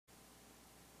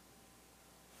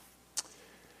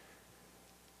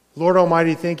Lord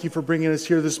Almighty, thank you for bringing us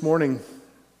here this morning.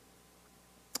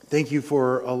 Thank you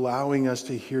for allowing us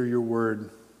to hear your word.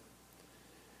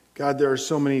 God, there are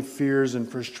so many fears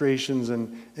and frustrations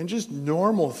and just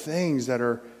normal things that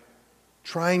are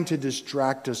trying to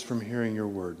distract us from hearing your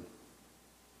word.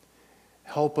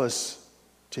 Help us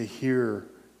to hear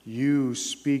you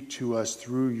speak to us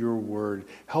through your word.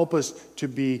 Help us to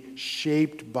be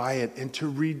shaped by it and to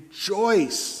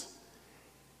rejoice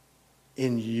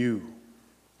in you.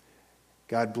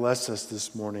 God, bless us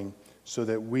this morning so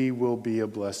that we will be a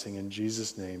blessing. In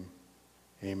Jesus' name,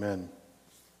 amen.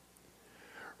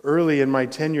 Early in my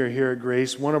tenure here at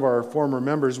Grace, one of our former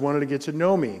members wanted to get to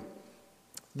know me.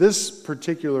 This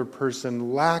particular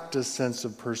person lacked a sense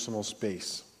of personal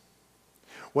space.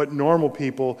 What normal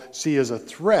people see as a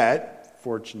threat,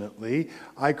 fortunately,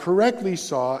 I correctly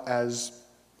saw as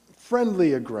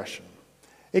friendly aggression.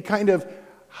 A kind of,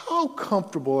 how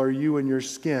comfortable are you in your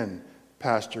skin,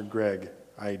 Pastor Greg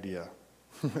idea.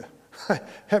 I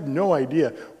have no idea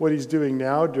what he's doing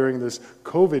now during this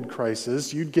COVID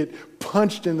crisis. You'd get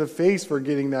punched in the face for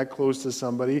getting that close to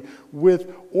somebody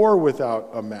with or without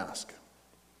a mask.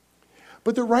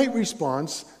 But the right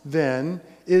response then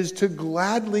is to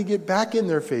gladly get back in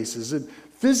their faces, and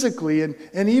physically and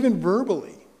even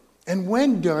verbally. And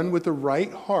when done with the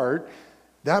right heart,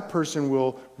 that person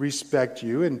will respect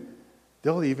you and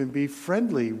they'll even be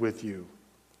friendly with you.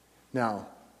 Now,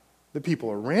 the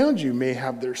people around you may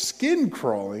have their skin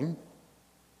crawling,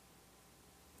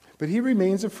 but he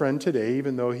remains a friend today,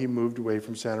 even though he moved away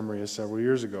from Santa Maria several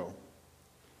years ago.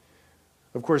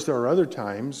 Of course, there are other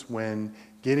times when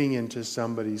getting into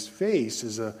somebody's face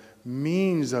is a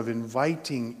means of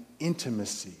inviting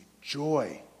intimacy,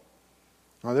 joy.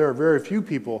 Now, there are very few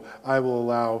people I will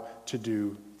allow to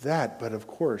do that, but of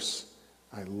course,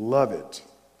 I love it.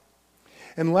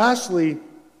 And lastly,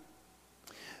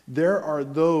 there are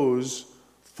those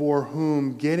for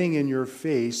whom getting in your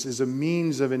face is a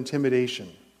means of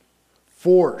intimidation,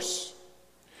 force.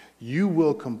 You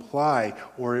will comply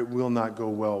or it will not go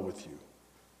well with you.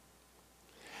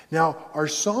 Now, our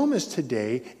psalmist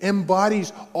today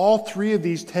embodies all three of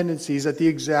these tendencies at the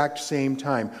exact same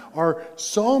time. Our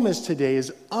psalmist today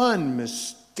is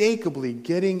unmistakably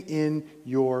getting in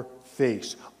your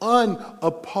face,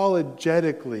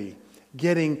 unapologetically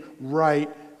getting right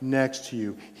next to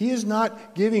you. He is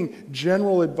not giving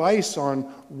general advice on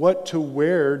what to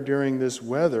wear during this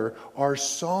weather. Our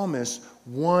psalmist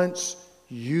wants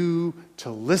you to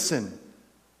listen.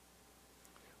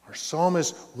 Our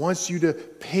psalmist wants you to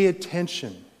pay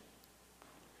attention.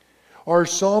 Our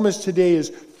psalmist today is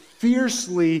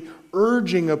fiercely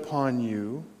urging upon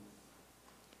you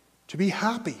to be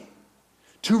happy,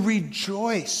 to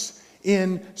rejoice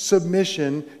in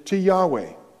submission to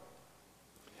Yahweh.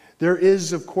 There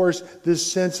is, of course, this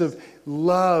sense of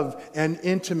love and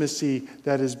intimacy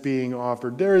that is being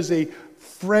offered. There is a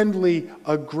friendly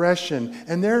aggression,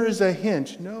 and there is a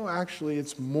hint, no, actually,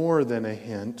 it's more than a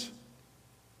hint,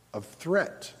 of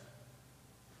threat.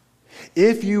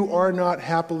 If you are not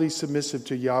happily submissive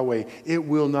to Yahweh, it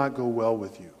will not go well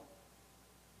with you.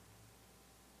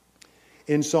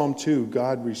 In Psalm 2,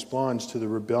 God responds to the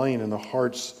rebellion in the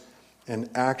hearts and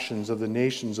actions of the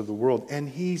nations of the world, and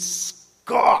He scoffs.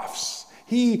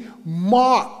 He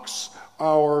mocks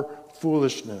our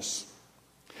foolishness.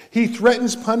 He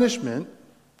threatens punishment,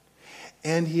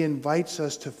 and He invites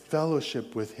us to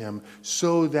fellowship with Him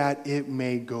so that it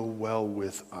may go well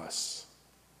with us.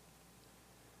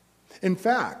 In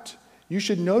fact, you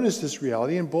should notice this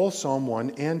reality in both Psalm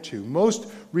 1 and 2.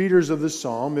 Most readers of the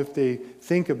psalm, if they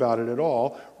think about it at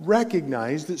all,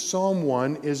 recognize that Psalm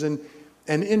 1 is an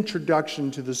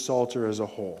introduction to the Psalter as a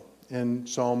whole. And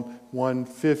Psalm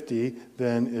 150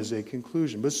 then is a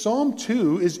conclusion. But Psalm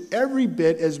 2 is every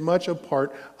bit as much a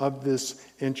part of this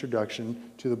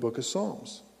introduction to the book of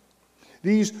Psalms.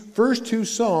 These first two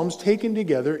psalms taken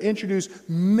together introduce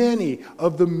many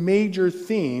of the major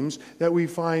themes that we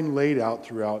find laid out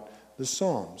throughout the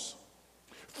Psalms.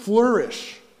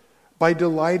 Flourish by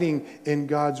delighting in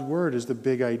God's word is the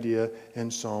big idea in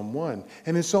Psalm 1.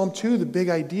 And in Psalm 2, the big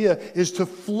idea is to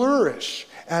flourish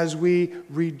as we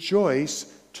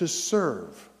rejoice to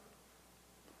serve.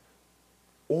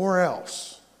 Or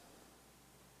else,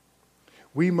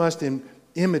 we must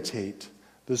imitate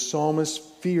the psalmist's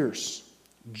fierce,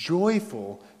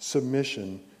 joyful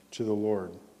submission to the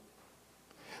Lord.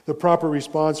 The proper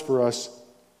response for us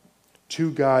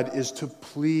to God is to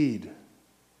plead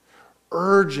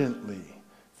urgently,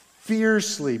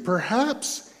 fiercely,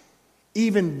 perhaps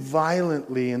even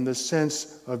violently in the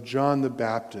sense of John the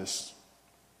Baptist.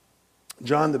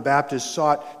 John the Baptist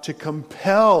sought to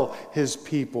compel his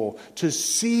people to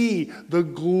see the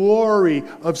glory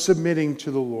of submitting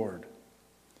to the Lord.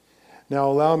 Now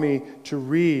allow me to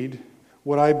read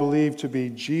what I believe to be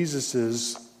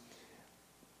Jesus'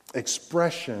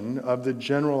 expression of the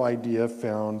general idea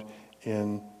found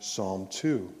in Psalm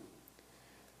 2.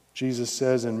 Jesus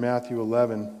says in Matthew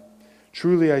 11,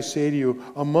 "Truly I say to you,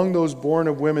 among those born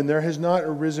of women, there has not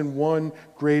arisen one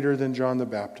greater than John the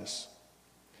Baptist.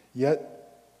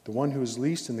 Yet the one who is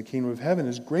least in the kingdom of heaven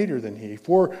is greater than he.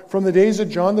 For from the days of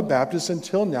John the Baptist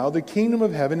until now, the kingdom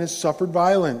of heaven has suffered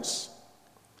violence,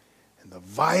 and the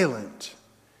violent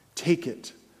take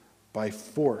it by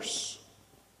force."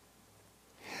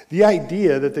 The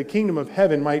idea that the kingdom of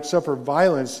heaven might suffer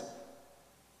violence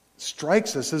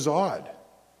strikes us as odd.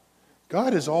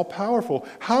 God is all-powerful.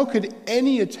 How could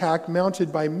any attack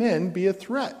mounted by men be a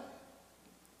threat?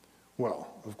 Well,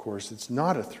 of course, it's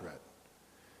not a threat.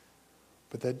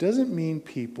 But that doesn't mean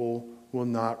people will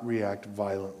not react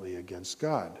violently against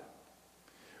God.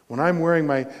 When I'm wearing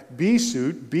my bee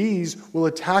suit, bees will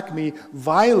attack me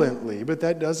violently, but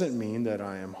that doesn't mean that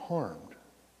I am harmed.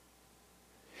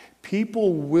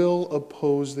 People will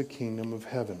oppose the kingdom of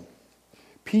heaven.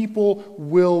 People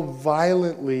will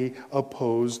violently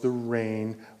oppose the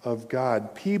reign of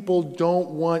God. People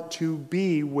don't want to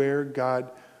be where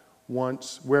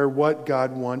what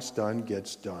God wants done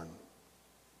gets done.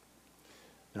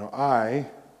 Now I,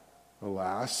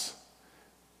 alas,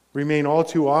 remain all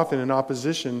too often in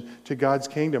opposition to God's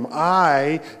kingdom.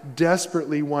 I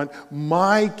desperately want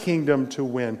my kingdom to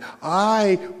win.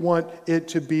 I want it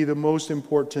to be the most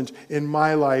important in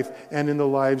my life and in the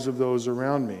lives of those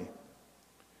around me.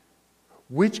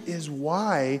 Which is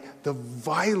why the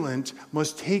violent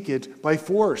must take it by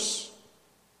force.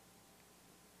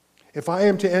 If I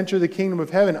am to enter the kingdom of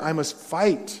heaven, I must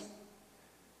fight.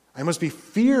 I must be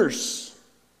fierce.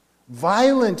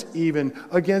 Violent even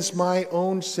against my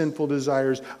own sinful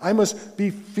desires. I must be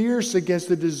fierce against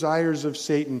the desires of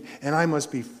Satan, and I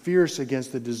must be fierce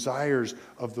against the desires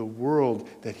of the world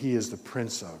that he is the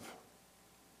prince of.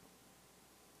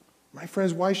 My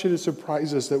friends, why should it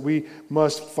surprise us that we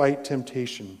must fight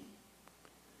temptation?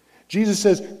 Jesus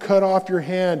says, cut off your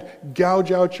hand,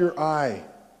 gouge out your eye.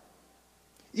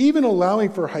 Even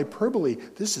allowing for hyperbole,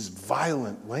 this is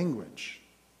violent language.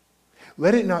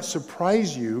 Let it not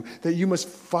surprise you that you must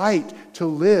fight to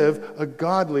live a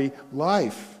godly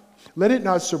life. Let it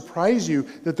not surprise you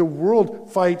that the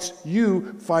world fights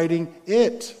you fighting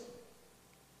it.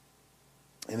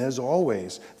 And as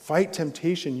always, fight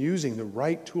temptation using the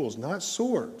right tools, not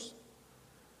swords,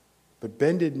 but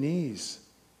bended knees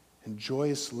and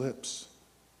joyous lips.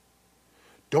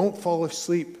 Don't fall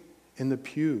asleep in the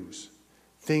pews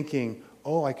thinking,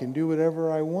 oh, I can do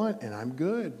whatever I want and I'm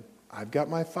good. I've got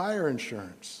my fire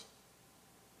insurance.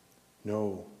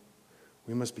 No,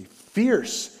 we must be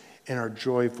fierce in our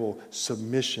joyful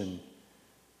submission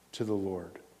to the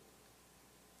Lord.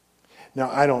 Now,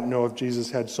 I don't know if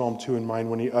Jesus had Psalm 2 in mind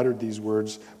when he uttered these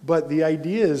words, but the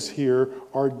ideas here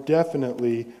are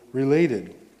definitely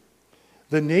related.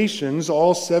 The nations,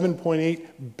 all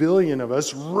 7.8 billion of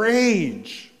us,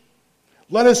 rage.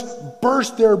 Let us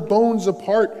burst their bonds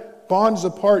apart,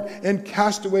 and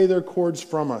cast away their cords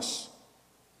from us.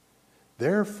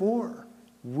 Therefore,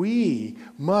 we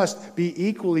must be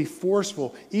equally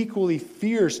forceful, equally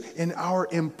fierce in our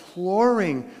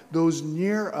imploring those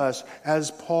near us,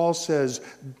 as Paul says,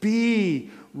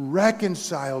 be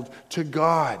reconciled to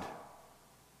God.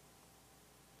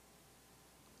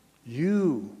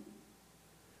 You,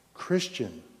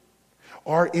 Christian,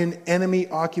 are in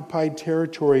enemy-occupied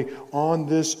territory on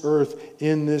this earth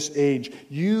in this age.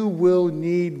 You will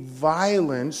need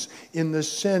violence in the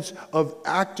sense of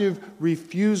active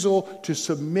refusal to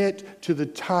submit to the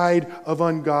tide of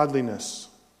ungodliness.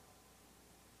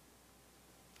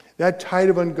 That tide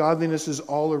of ungodliness is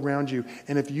all around you.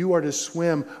 And if you are to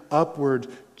swim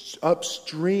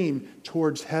upstream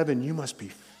towards heaven, you must be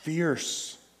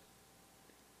fierce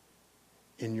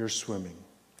in your swimming.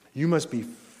 You must be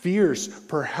fierce,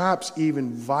 perhaps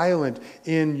even violent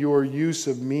in your use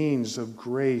of means of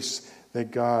grace that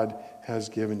God has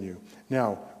given you.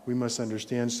 Now, we must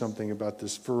understand something about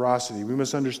this ferocity. We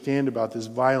must understand about this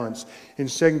violence. In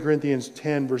 2 Corinthians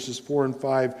 10, verses 4 and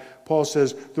 5, Paul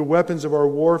says, the weapons of our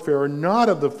warfare are not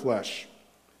of the flesh.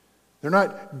 They're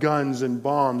not guns and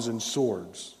bombs and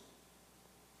swords.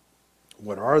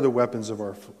 What are the weapons of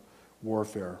our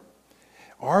warfare?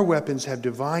 Our weapons have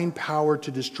divine power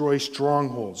to destroy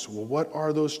strongholds. Well, what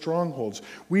are those strongholds?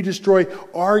 We destroy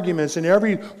arguments and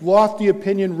every lofty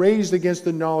opinion raised against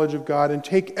the knowledge of God and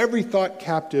take every thought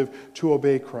captive to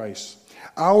obey Christ.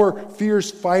 Our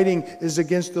fierce fighting is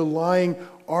against the lying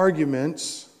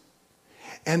arguments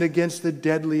and against the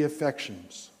deadly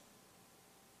affections.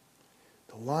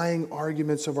 The lying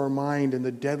arguments of our mind and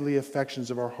the deadly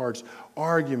affections of our hearts,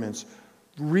 arguments,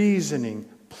 reasoning,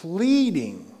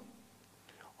 pleading,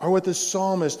 are what the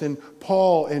psalmist and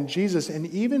Paul and Jesus and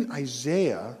even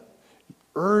Isaiah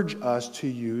urge us to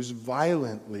use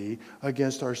violently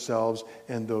against ourselves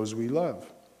and those we love.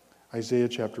 Isaiah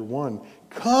chapter 1.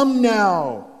 Come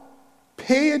now,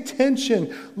 pay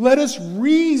attention, let us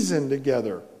reason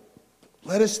together.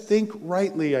 Let us think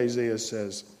rightly, Isaiah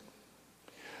says.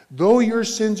 Though your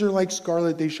sins are like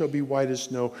scarlet, they shall be white as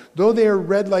snow. Though they are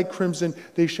red like crimson,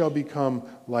 they shall become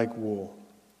like wool.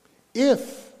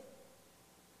 If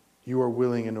you are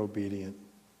willing and obedient,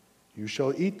 you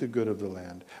shall eat the good of the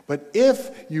land. But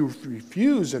if you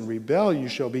refuse and rebel, you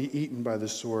shall be eaten by the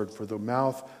sword, for the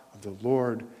mouth of the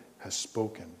Lord has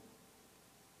spoken.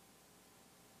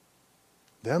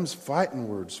 Them's fighting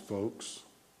words, folks.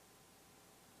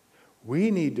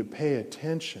 We need to pay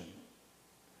attention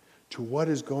to what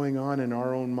is going on in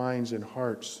our own minds and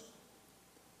hearts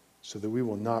so that we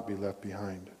will not be left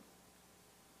behind.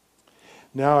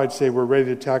 Now I'd say we're ready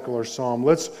to tackle our psalm.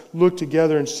 Let's look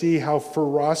together and see how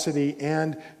ferocity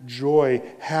and joy,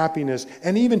 happiness,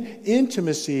 and even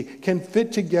intimacy can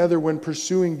fit together when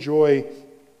pursuing joy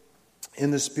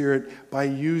in the Spirit by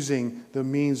using the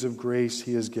means of grace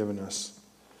He has given us.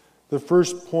 The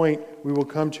first point we will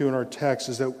come to in our text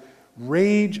is that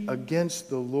rage against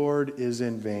the Lord is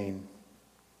in vain.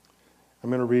 I'm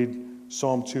going to read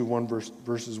Psalm 2,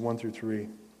 verses 1 through 3.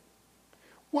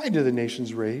 Why do the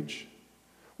nations rage?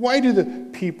 Why do the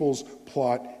peoples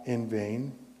plot in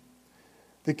vain?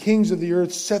 The kings of the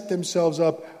earth set themselves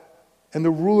up, and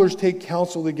the rulers take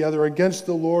counsel together against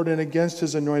the Lord and against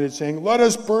His anointed, saying, let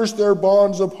us burst their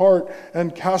bonds apart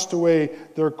and cast away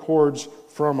their cords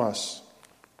from us.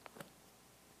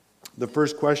 The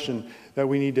first question that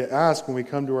we need to ask when we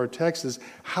come to our text is,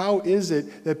 how is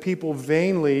it that people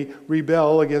vainly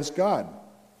rebel against God?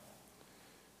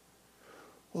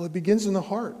 Well, it begins in the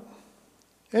heart.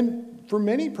 And for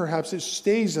many, perhaps it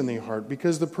stays in the heart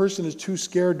because the person is too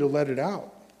scared to let it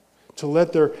out, to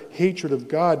let their hatred of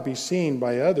God be seen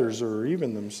by others or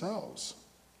even themselves.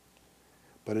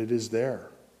 But it is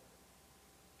there.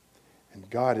 And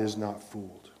God is not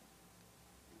fooled.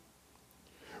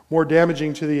 More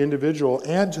damaging to the individual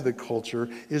and to the culture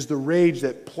is the rage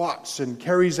that plots and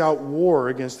carries out war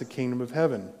against the kingdom of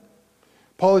heaven.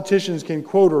 Politicians can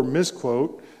quote or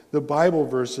misquote the Bible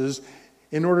verses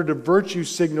in order to virtue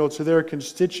signal to their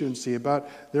constituency about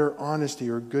their honesty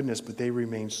or goodness, but they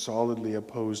remain solidly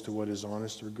opposed to what is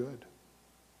honest or good.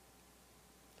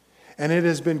 And it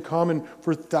has been common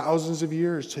for thousands of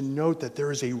years to note that there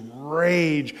is a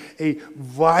rage, a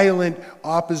violent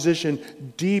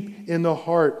opposition deep in the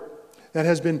heart that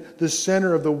has been the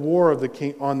center of the war of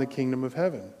on the kingdom of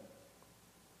heaven.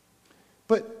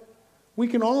 But we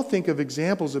can all think of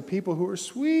examples of people who are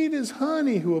sweet as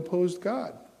honey who opposed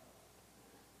God.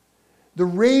 The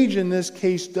rage in this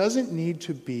case doesn't need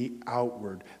to be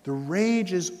outward. The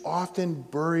rage is often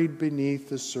buried beneath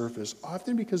the surface,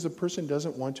 often because the person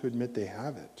doesn't want to admit they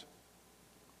have it.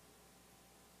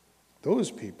 Those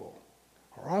people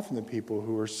are often the people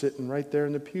who are sitting right there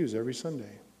in the pews every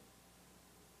Sunday.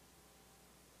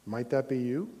 Might that be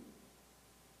you?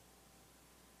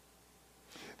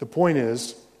 The point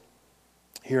is,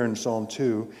 here in Psalm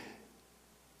 2,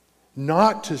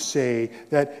 not to say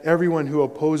that everyone who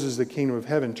opposes the kingdom of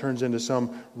heaven turns into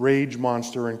some rage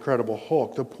monster or incredible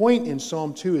Hulk. The point in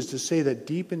Psalm 2 is to say that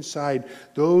deep inside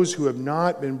those who have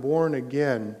not been born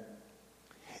again,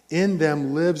 in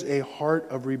them lives a heart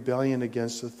of rebellion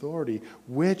against authority,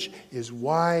 which is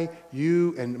why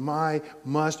you and I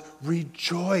must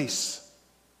rejoice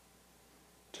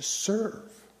to serve.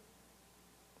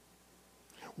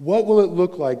 What will it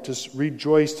look like to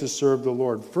rejoice to serve the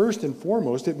Lord? First and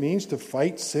foremost, it means to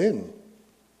fight sin.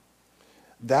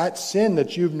 That sin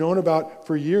that you've known about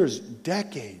for years,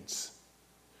 decades.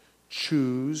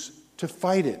 Choose to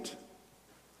fight it.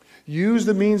 Use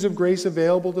the means of grace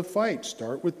available to fight.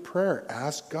 Start with prayer.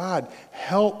 Ask God,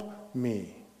 help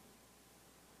me.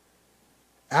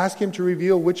 Ask Him to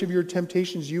reveal which of your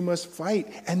temptations you must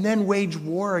fight, and then wage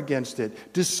war against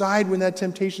it. Decide when that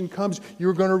temptation comes,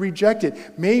 you're going to reject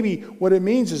it. Maybe what it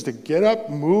means is to get up,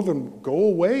 move, and go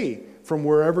away from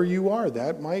wherever you are.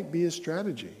 That might be a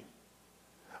strategy.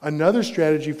 Another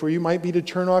strategy for you might be to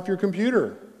turn off your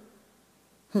computer.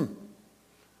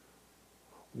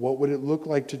 What would it look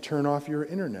like to turn off your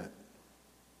internet?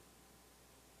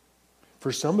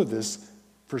 For some of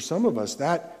us,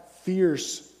 that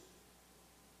fierce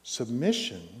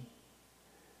submission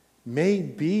may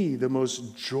be the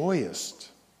most joyous,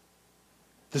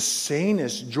 the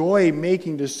sanest,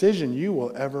 joy-making decision you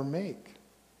will ever make.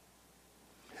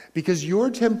 Because your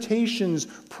temptations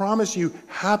promise you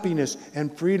happiness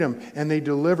and freedom, and they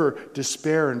deliver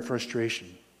despair and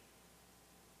frustration.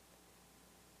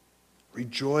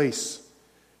 Rejoice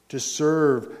to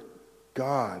serve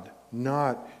God,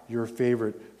 not your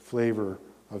favorite flavor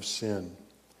of sin.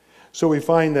 So we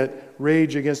find that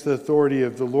rage against the authority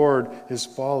of the Lord is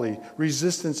folly.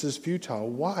 Resistance is futile.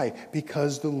 Why?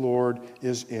 Because the Lord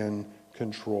is in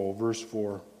control. Verse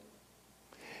 4.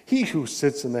 He who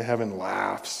sits in the heaven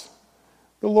laughs.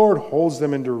 The Lord holds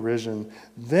them in derision.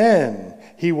 Then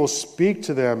he will speak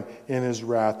to them in his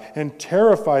wrath and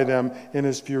terrify them in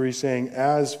his fury, saying,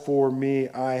 As for me,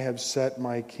 I have set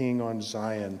my king on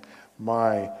Zion,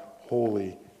 my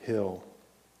holy hill.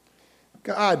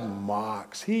 God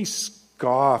mocks. He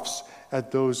scoffs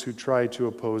at those who try to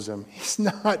oppose him. He's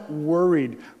not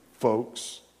worried,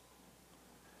 folks.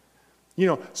 You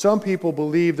know, some people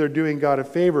believe they're doing God a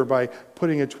favor by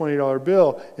putting a $20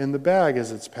 bill in the bag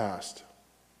as it's passed.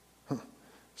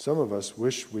 Some of us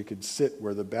wish we could sit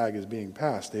where the bag is being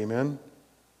passed. Amen?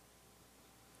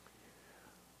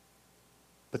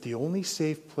 But the only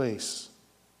safe place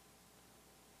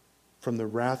from the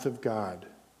wrath of God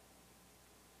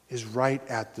is right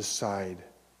at the side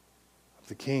of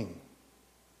the king.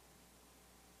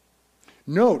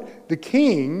 Note, the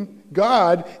king,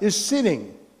 God, is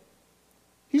sitting.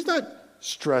 He's not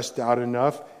stressed out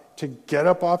enough to get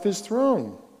up off his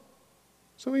throne.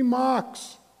 So he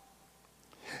mocks.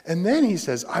 And then he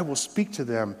says, I will speak to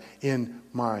them in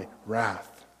my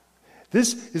wrath.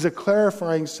 This is a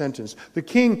clarifying sentence. The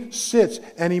king sits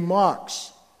and he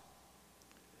mocks.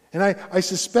 And I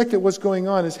suspect that what's going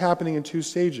on is happening in two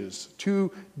stages,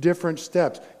 two different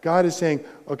steps. God is saying,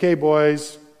 okay,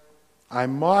 boys,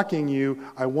 I'm mocking you.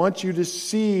 I want you to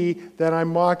see that I'm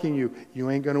mocking you. You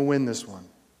ain't going to win this one.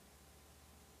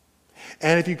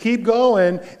 And if you keep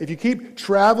going, if you keep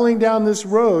traveling down this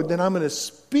road, then I'm going to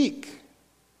speak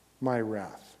my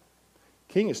wrath.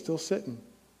 King is still sitting,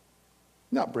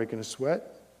 not breaking a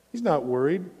sweat. He's not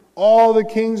worried. All the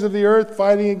kings of the earth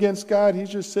fighting against God, he's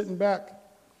just sitting back.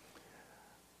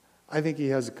 I think he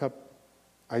has a cup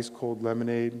ice cold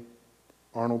lemonade,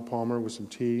 Arnold Palmer with some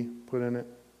tea put in it.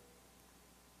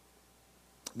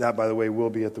 That, by the way, will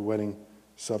be at the wedding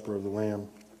supper of the Lamb.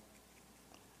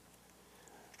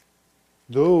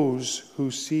 Those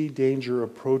who see danger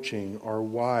approaching are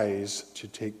wise to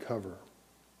take cover.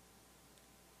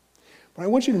 But I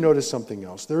want you to notice something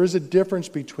else. There is a difference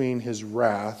between his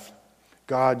wrath,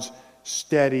 God's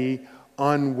steady,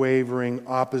 unwavering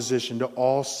opposition to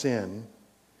all sin,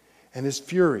 and his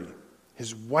fury,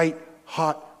 his white,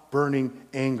 hot, burning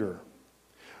anger.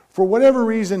 For whatever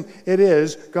reason it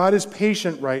is, God is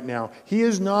patient right now. He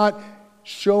is not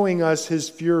showing us his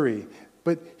fury,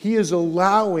 but he is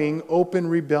allowing open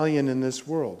rebellion in this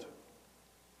world.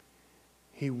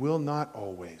 He will not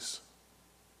always.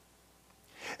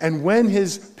 And when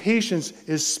his patience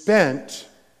is spent,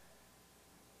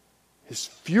 his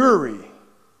fury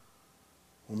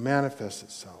will manifest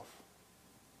itself.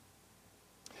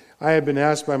 I have been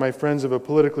asked by my friends of a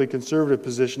politically conservative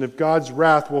position if God's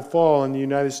wrath will fall on the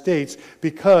United States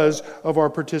because of our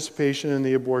participation in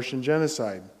the abortion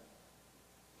genocide.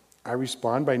 I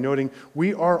respond by noting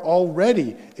we are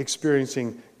already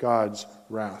experiencing God's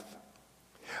wrath.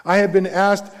 I have been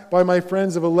asked by my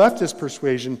friends of a leftist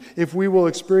persuasion if we will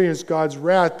experience God's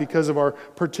wrath because of our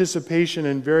participation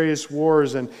in various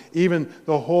wars and even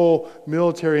the whole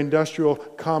military-industrial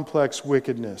complex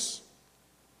wickedness.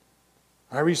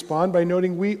 I respond by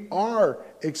noting we are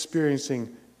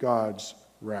experiencing God's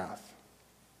wrath.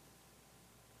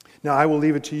 Now, I will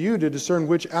leave it to you to discern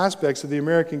which aspects of the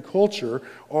American culture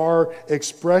are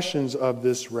expressions of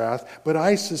this wrath, but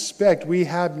I suspect we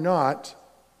have not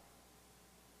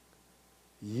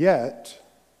yet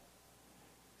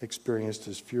experienced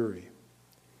his fury,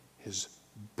 his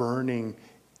burning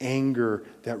anger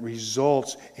that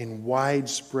results in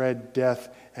widespread death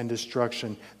and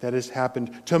destruction that has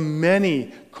happened to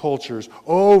many cultures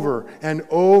over and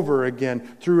over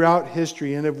again throughout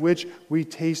history, and of which we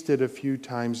tasted a few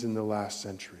times in the last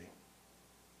century.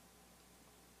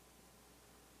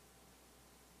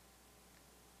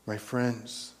 My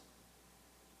friends,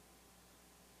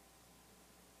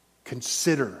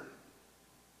 consider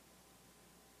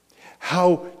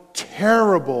how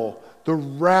terrible the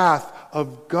wrath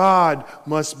of God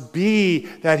must be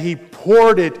that he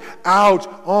poured it out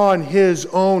on his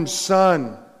own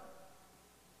Son.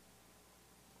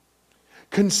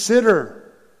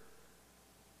 Consider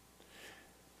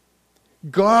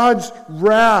God's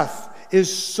wrath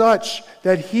is such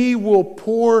that he will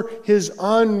pour his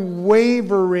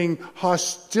unwavering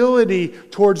hostility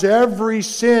towards every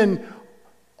sin,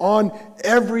 on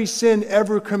every sin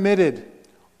ever committed,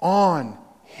 on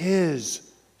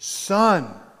his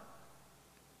Son.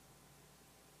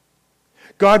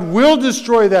 God will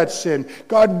destroy that sin.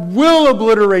 God will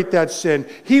obliterate that sin.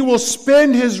 He will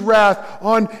spend his wrath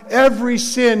on every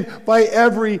sin by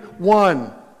every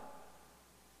one.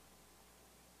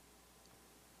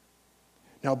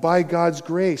 Now, by God's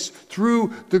grace,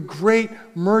 through the great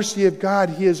mercy of God,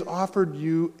 he has offered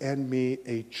you and me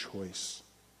a choice.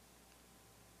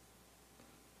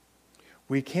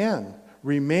 We can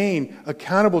remain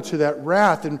accountable to that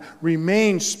wrath and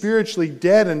remain spiritually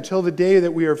dead until the day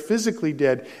that we are physically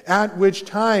dead, at which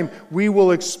time we will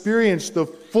experience the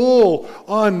full,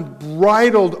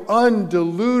 unbridled,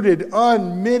 undiluted,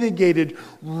 unmitigated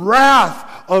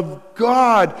wrath of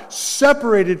God,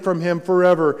 separated from him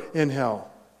forever in hell.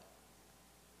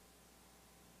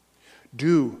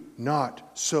 Do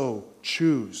not so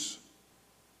choose.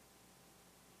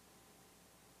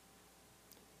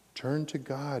 Turn to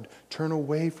God. Turn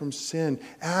away from sin.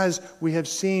 As we have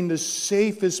seen, the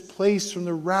safest place from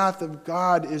the wrath of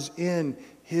God is in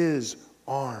his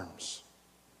arms,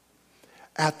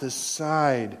 at the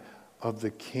side of the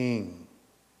King.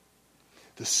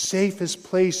 The safest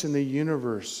place in the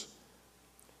universe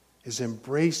is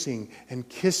embracing and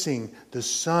kissing the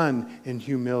Son in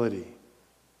humility.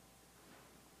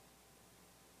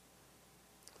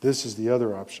 This is the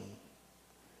other option.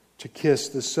 To kiss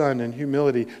the Son in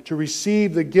humility, to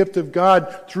receive the gift of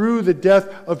God through the death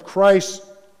of Christ,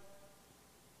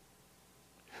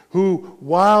 who,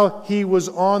 while he was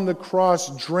on the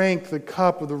cross, drank the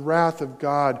cup of the wrath of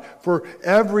God for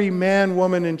every man,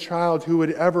 woman, and child who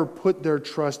would ever put their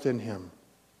trust in him.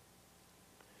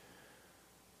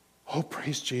 Oh,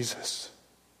 praise Jesus.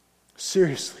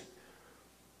 Seriously.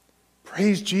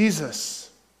 Praise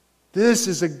Jesus. This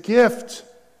is a gift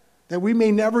that we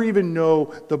may never even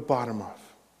know the bottom of.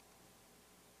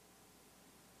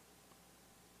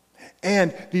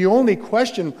 And the only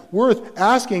question worth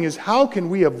asking is, how can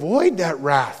we avoid that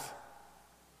wrath?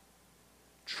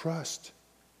 Trust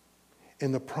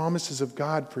in the promises of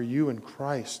God for you in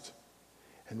Christ.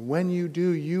 And when you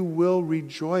do, you will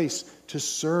rejoice to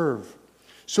serve.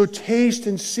 So taste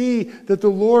and see that the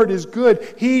Lord is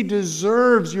good. He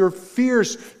deserves your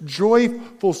fierce,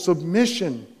 joyful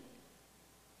submission.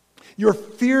 Your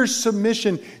fierce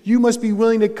submission. You must be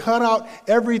willing to cut out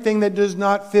everything that does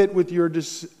not fit with your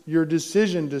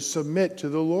decision to submit to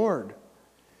the Lord.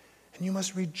 And you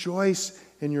must rejoice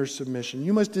in your submission.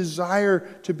 You must desire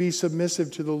to be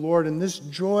submissive to the Lord. And this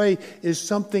joy is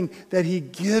something that he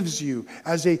gives you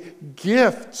as a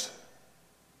gift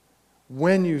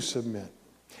when you submit.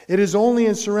 It is only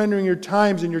in surrendering your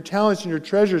times and your talents and your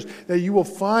treasures that you will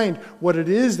find what it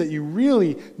is that you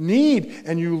really need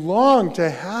and you long to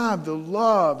have, the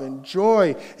love and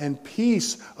joy and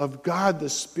peace of God the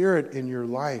Spirit in your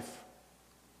life.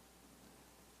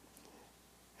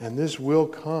 And this will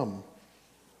come.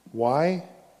 Why?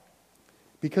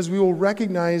 Because we will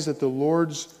recognize that the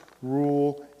Lord's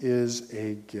rule is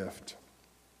a gift.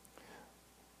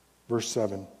 Verse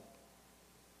 7.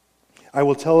 I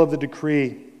will tell of the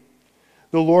decree.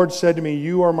 The Lord said to me,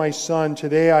 "You are my son.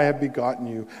 Today I have begotten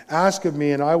you. Ask of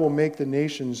me, and I will make the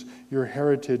nations your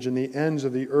heritage and the ends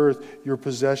of the earth your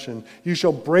possession. You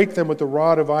shall break them with the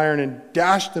rod of iron and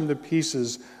dash them to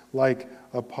pieces like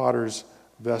a potter's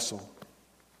vessel."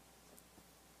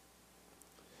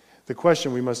 The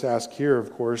question we must ask here,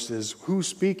 of course, is who's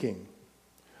speaking?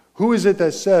 Who is it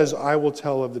that says, "I will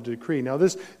tell of the decree"? Now,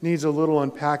 this needs a little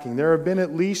unpacking. There have been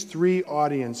at least 3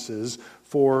 audiences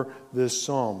for this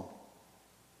psalm.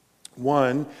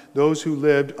 1, those who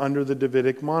lived under the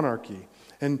Davidic monarchy.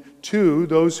 And 2,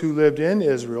 those who lived in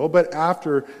Israel, but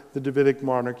after the Davidic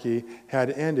monarchy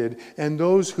had ended. And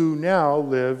those who now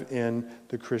live in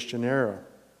the Christian era.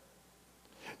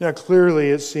 Now,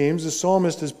 clearly, it seems, the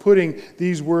psalmist is putting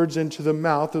these words into the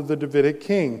mouth of the Davidic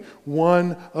king.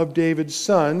 One of David's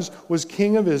sons was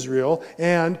king of Israel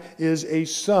and is a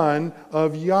son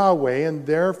of Yahweh, and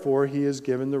therefore he is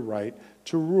given the right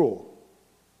to rule.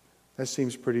 That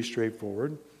seems pretty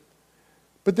straightforward.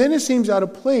 But then it seems out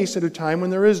of place at a time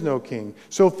when there is no king.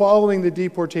 So following the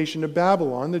deportation to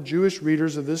Babylon, the Jewish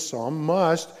readers of this psalm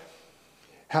must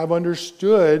have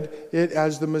understood it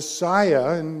as the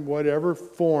Messiah in whatever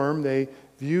form they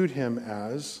viewed him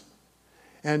as.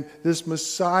 And this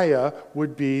Messiah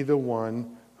would be the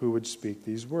one who would speak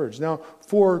these words. Now,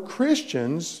 for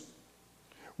Christians,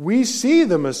 We see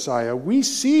the Messiah. We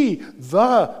see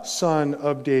the Son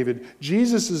of David.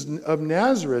 Jesus is of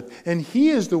Nazareth, and he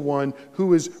is the one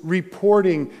who is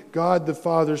reporting God the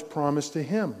Father's promise to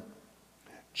him.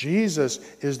 Jesus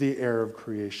is the heir of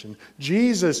creation.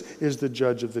 Jesus is the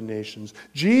judge of the nations.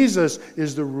 Jesus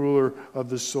is the ruler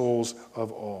of the souls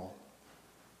of all.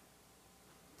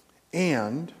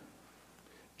 And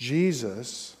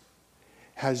Jesus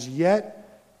has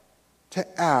yet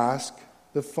to ask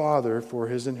the Father for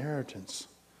his inheritance.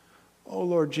 Oh,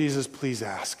 Lord Jesus, please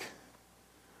ask.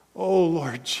 Oh,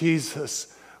 Lord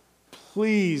Jesus,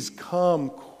 please come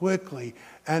quickly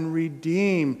and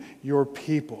redeem your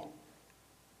people.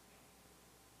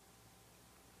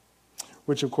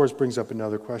 Which, of course, brings up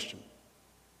another question.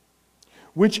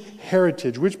 Which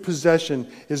heritage, which possession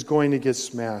is going to get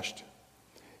smashed?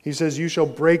 He says, you shall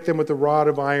break them with a rod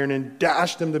of iron and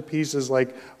dash them to pieces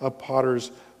like a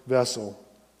potter's vessel.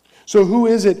 So who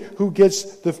is it who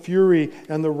gets the fury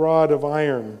and the rod of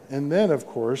iron? And then, of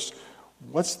course,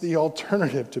 what's the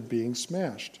alternative to being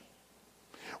smashed?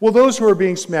 Well, those who are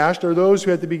being smashed are those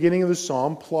who at the beginning of the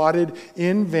psalm plotted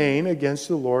in vain against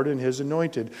the Lord and his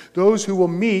anointed. Those who will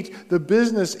meet the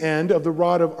business end of the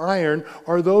rod of iron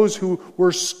are those who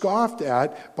were scoffed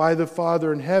at by the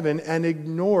Father in heaven and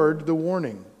ignored the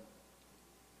warning.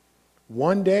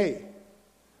 One day,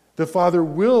 the Father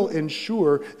will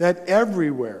ensure that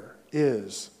everywhere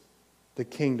is the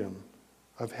kingdom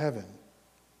of heaven.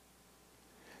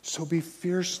 So be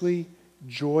fiercely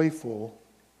joyful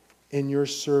in your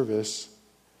service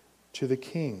to the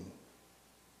King.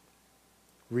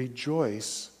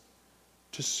 Rejoice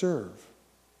to serve.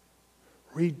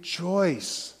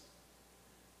 Rejoice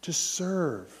to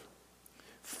serve.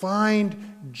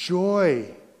 Find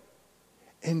joy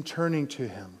in turning to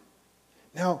him.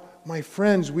 Now, my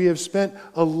friends, we have spent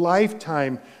a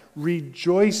lifetime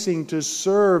rejoicing to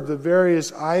serve the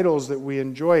various idols that we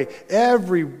enjoy.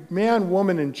 Every man,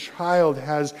 woman, and child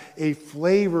has a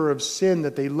flavor of sin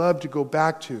that they love to go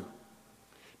back to.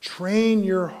 Train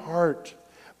your heart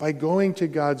by going to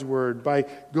God's Word, by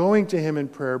going to him in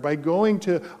prayer, by going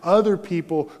to other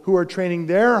people who are training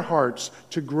their hearts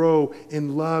to grow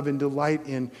in love and delight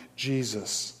in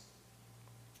Jesus.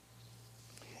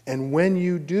 And when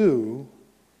you do,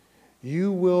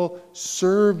 you will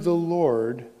serve the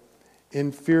Lord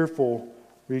in fearful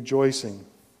rejoicing.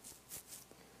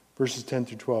 Verses 10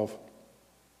 through 12.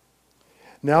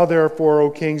 Now therefore,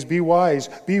 O kings, be wise,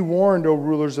 be warned, O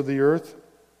rulers of the earth.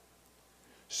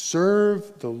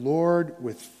 Serve the Lord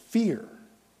with fear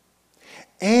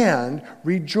and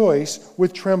rejoice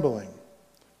with trembling.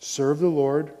 Serve the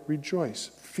Lord, rejoice,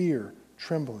 fear,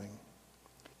 trembling.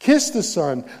 Kiss the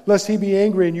Son, lest he be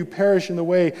angry and you perish in the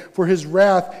way, for his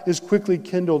wrath is quickly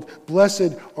kindled.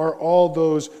 Blessed are all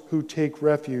those who take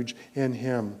refuge in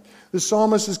him. The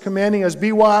psalmist is commanding us,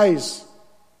 be wise.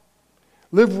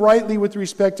 Live rightly with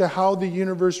respect to how the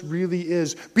universe really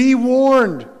is. Be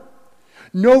warned.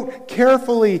 Note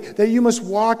carefully that you must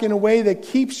walk in a way that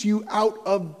keeps you out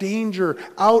of danger,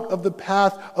 out of the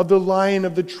path of the Lion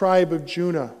of the tribe of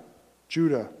Judah.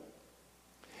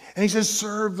 And he says,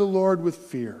 serve the Lord with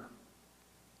fear.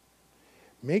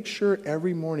 Make sure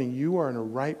every morning you are in a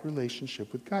right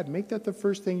relationship with God. Make that the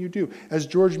first thing you do. As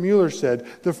George Mueller said,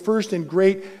 the first and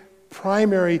great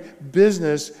primary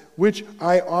business which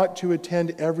I ought to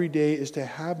attend every day is to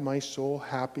have my soul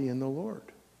happy in the Lord.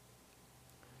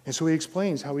 And so he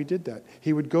explains how he did that.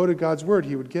 He would go to God's Word.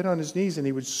 He would get on his knees and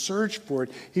he would search for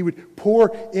it. He would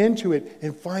pour into it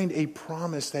and find a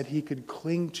promise that he could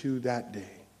cling to that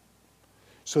day,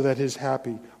 so that his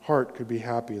happy heart could be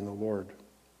happy in the Lord.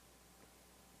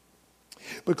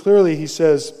 But clearly he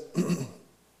says,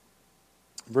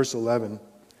 verse 11,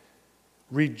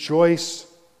 rejoice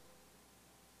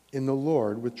in the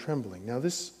Lord with trembling. Now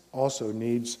this also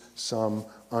needs some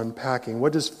unpacking.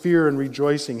 What does fear and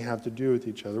rejoicing have to do with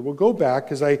each other? We'll go back,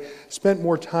 because I spent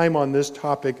more time on this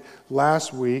topic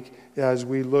last week as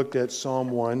we looked at Psalm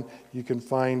 1. You can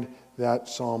find that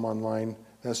psalm online,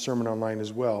 that sermon online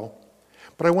as well.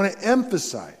 But I want to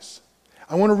emphasize,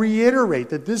 I want to reiterate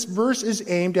that this verse is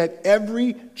aimed at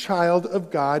every child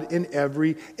of God in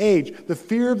every age. The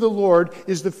fear of the Lord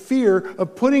is the fear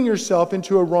of putting yourself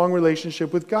into a wrong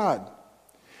relationship with God.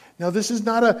 Now, this is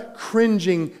not a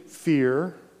cringing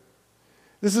fear.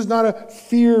 This is not a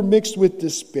fear mixed with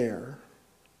despair.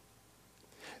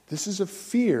 This is a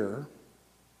fear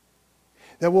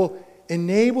that will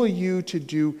enable you to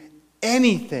do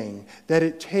anything that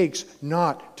it takes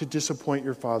not to disappoint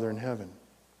your Father in heaven.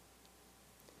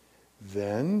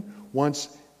 Then,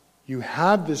 once you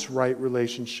have this right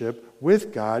relationship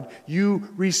with God, you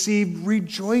receive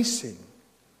rejoicing.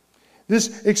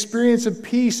 This experience of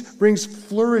peace brings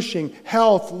flourishing,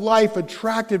 health, life,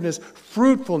 attractiveness,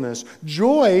 fruitfulness.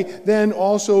 Joy then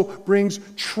also brings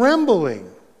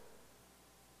trembling.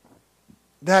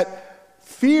 That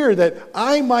fear that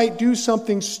I might do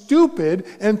something stupid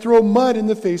and throw mud in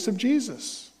the face of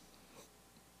Jesus.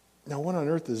 Now, what on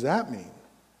earth does that mean?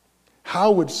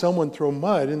 How would someone throw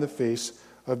mud in the face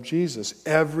of Jesus?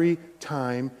 Every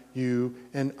time you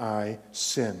and I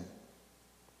sin.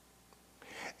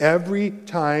 Every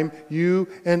time you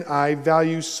and I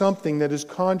value something that is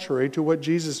contrary to what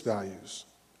Jesus values.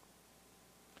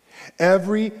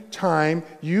 Every time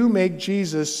you make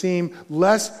Jesus seem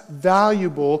less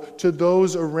valuable to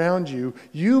those around you,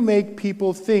 you make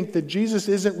people think that Jesus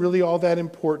isn't really all that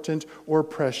important or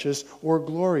precious or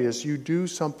glorious. You do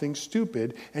something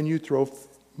stupid and you throw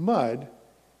mud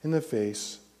in the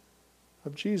face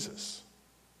of Jesus.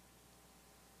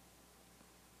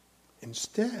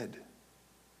 Instead,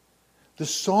 the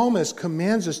psalmist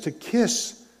commands us to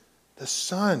kiss the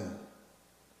Son.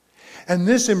 And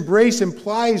this embrace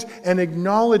implies an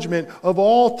acknowledgement of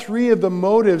all three of the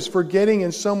motives for getting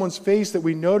in someone's face that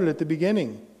we noted at the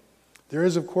beginning. There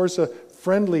is, of course, a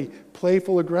friendly,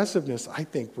 playful aggressiveness. I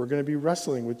think we're going to be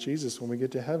wrestling with Jesus when we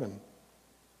get to heaven.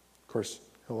 Of course,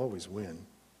 he'll always win.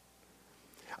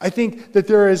 I think that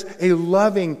there is a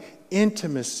loving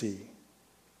intimacy.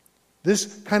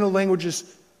 This kind of language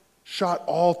is shot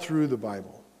all through the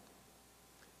Bible.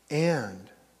 And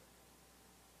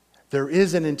there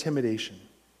is an intimidation.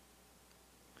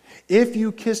 If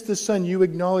you kiss the Son, you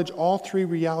acknowledge all three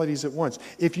realities at once.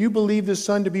 If you believe the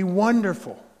Son to be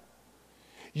wonderful,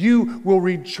 you will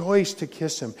rejoice to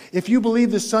kiss him. If you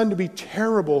believe the Son to be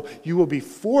terrible, you will be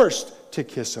forced to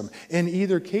kiss him. In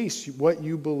either case, what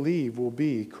you believe will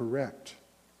be correct.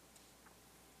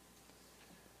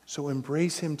 So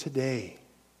embrace him today.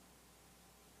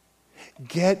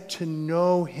 Get to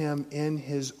know him in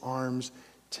his arms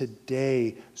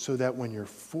today, so that when you're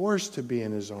forced to be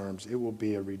in his arms, it will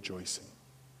be a rejoicing.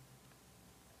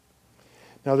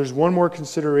 Now, there's one more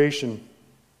consideration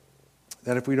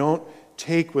that if we don't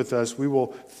take with us, we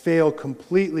will fail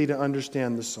completely to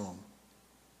understand the psalm.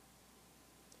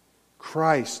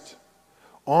 Christ,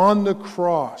 on the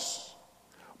cross,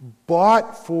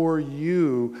 bought for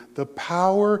you the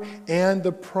power and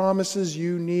the promises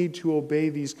you need to obey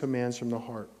these commands from the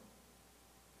heart.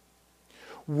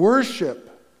 Worship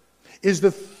is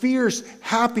the fierce,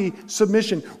 happy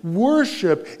submission.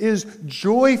 Worship is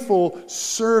joyful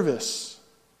service.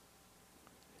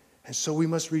 And so we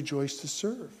must rejoice to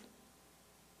serve.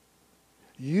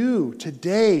 You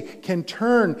today can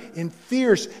turn in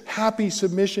fierce, happy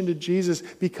submission to Jesus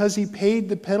because he paid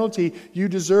the penalty you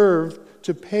deserve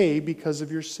to pay because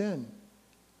of your sin.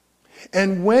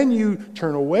 And when you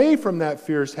turn away from that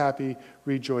fierce, happy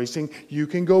rejoicing, you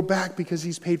can go back because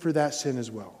he's paid for that sin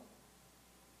as well.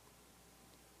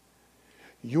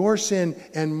 Your sin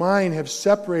and mine have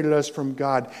separated us from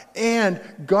God, and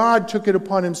God took it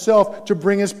upon himself to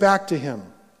bring us back to him.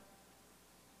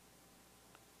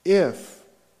 If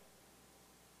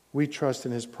we trust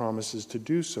in his promises to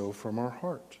do so from our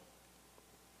heart.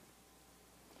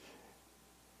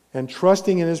 And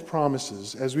trusting in his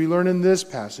promises, as we learn in this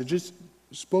passage, it's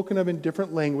spoken of in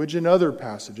different language in other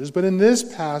passages, but in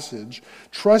this passage,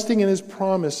 trusting in his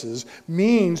promises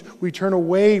means we turn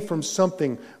away from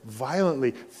something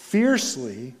violently,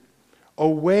 fiercely,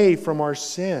 away from our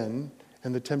sin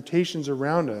and the temptations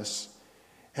around us,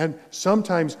 and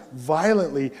sometimes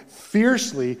violently,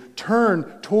 fiercely turn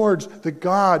towards the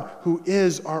God who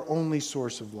is our only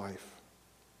source of life.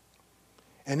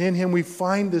 And in him we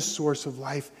find this source of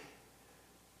life,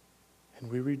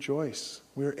 and we rejoice.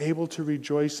 We are able to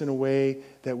rejoice in a way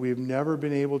that we have never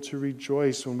been able to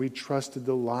rejoice when we trusted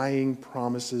the lying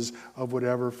promises of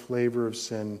whatever flavor of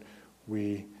sin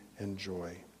we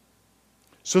enjoy.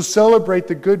 So celebrate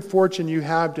the good fortune you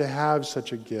have to have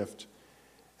such a gift,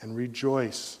 and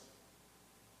rejoice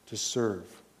to serve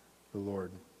the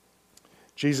Lord.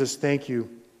 Jesus, thank you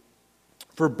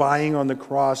for buying on the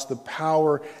cross the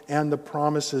power and the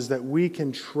promises that we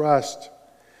can trust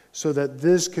so that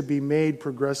this could be made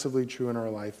progressively true in our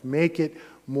life. Make it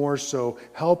more so.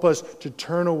 Help us to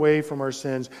turn away from our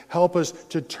sins. Help us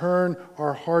to turn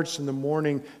our hearts in the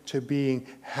morning to being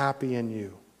happy in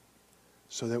you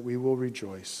so that we will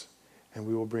rejoice and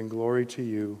we will bring glory to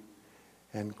you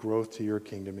and growth to your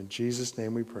kingdom. In Jesus'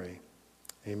 name we pray.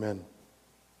 Amen.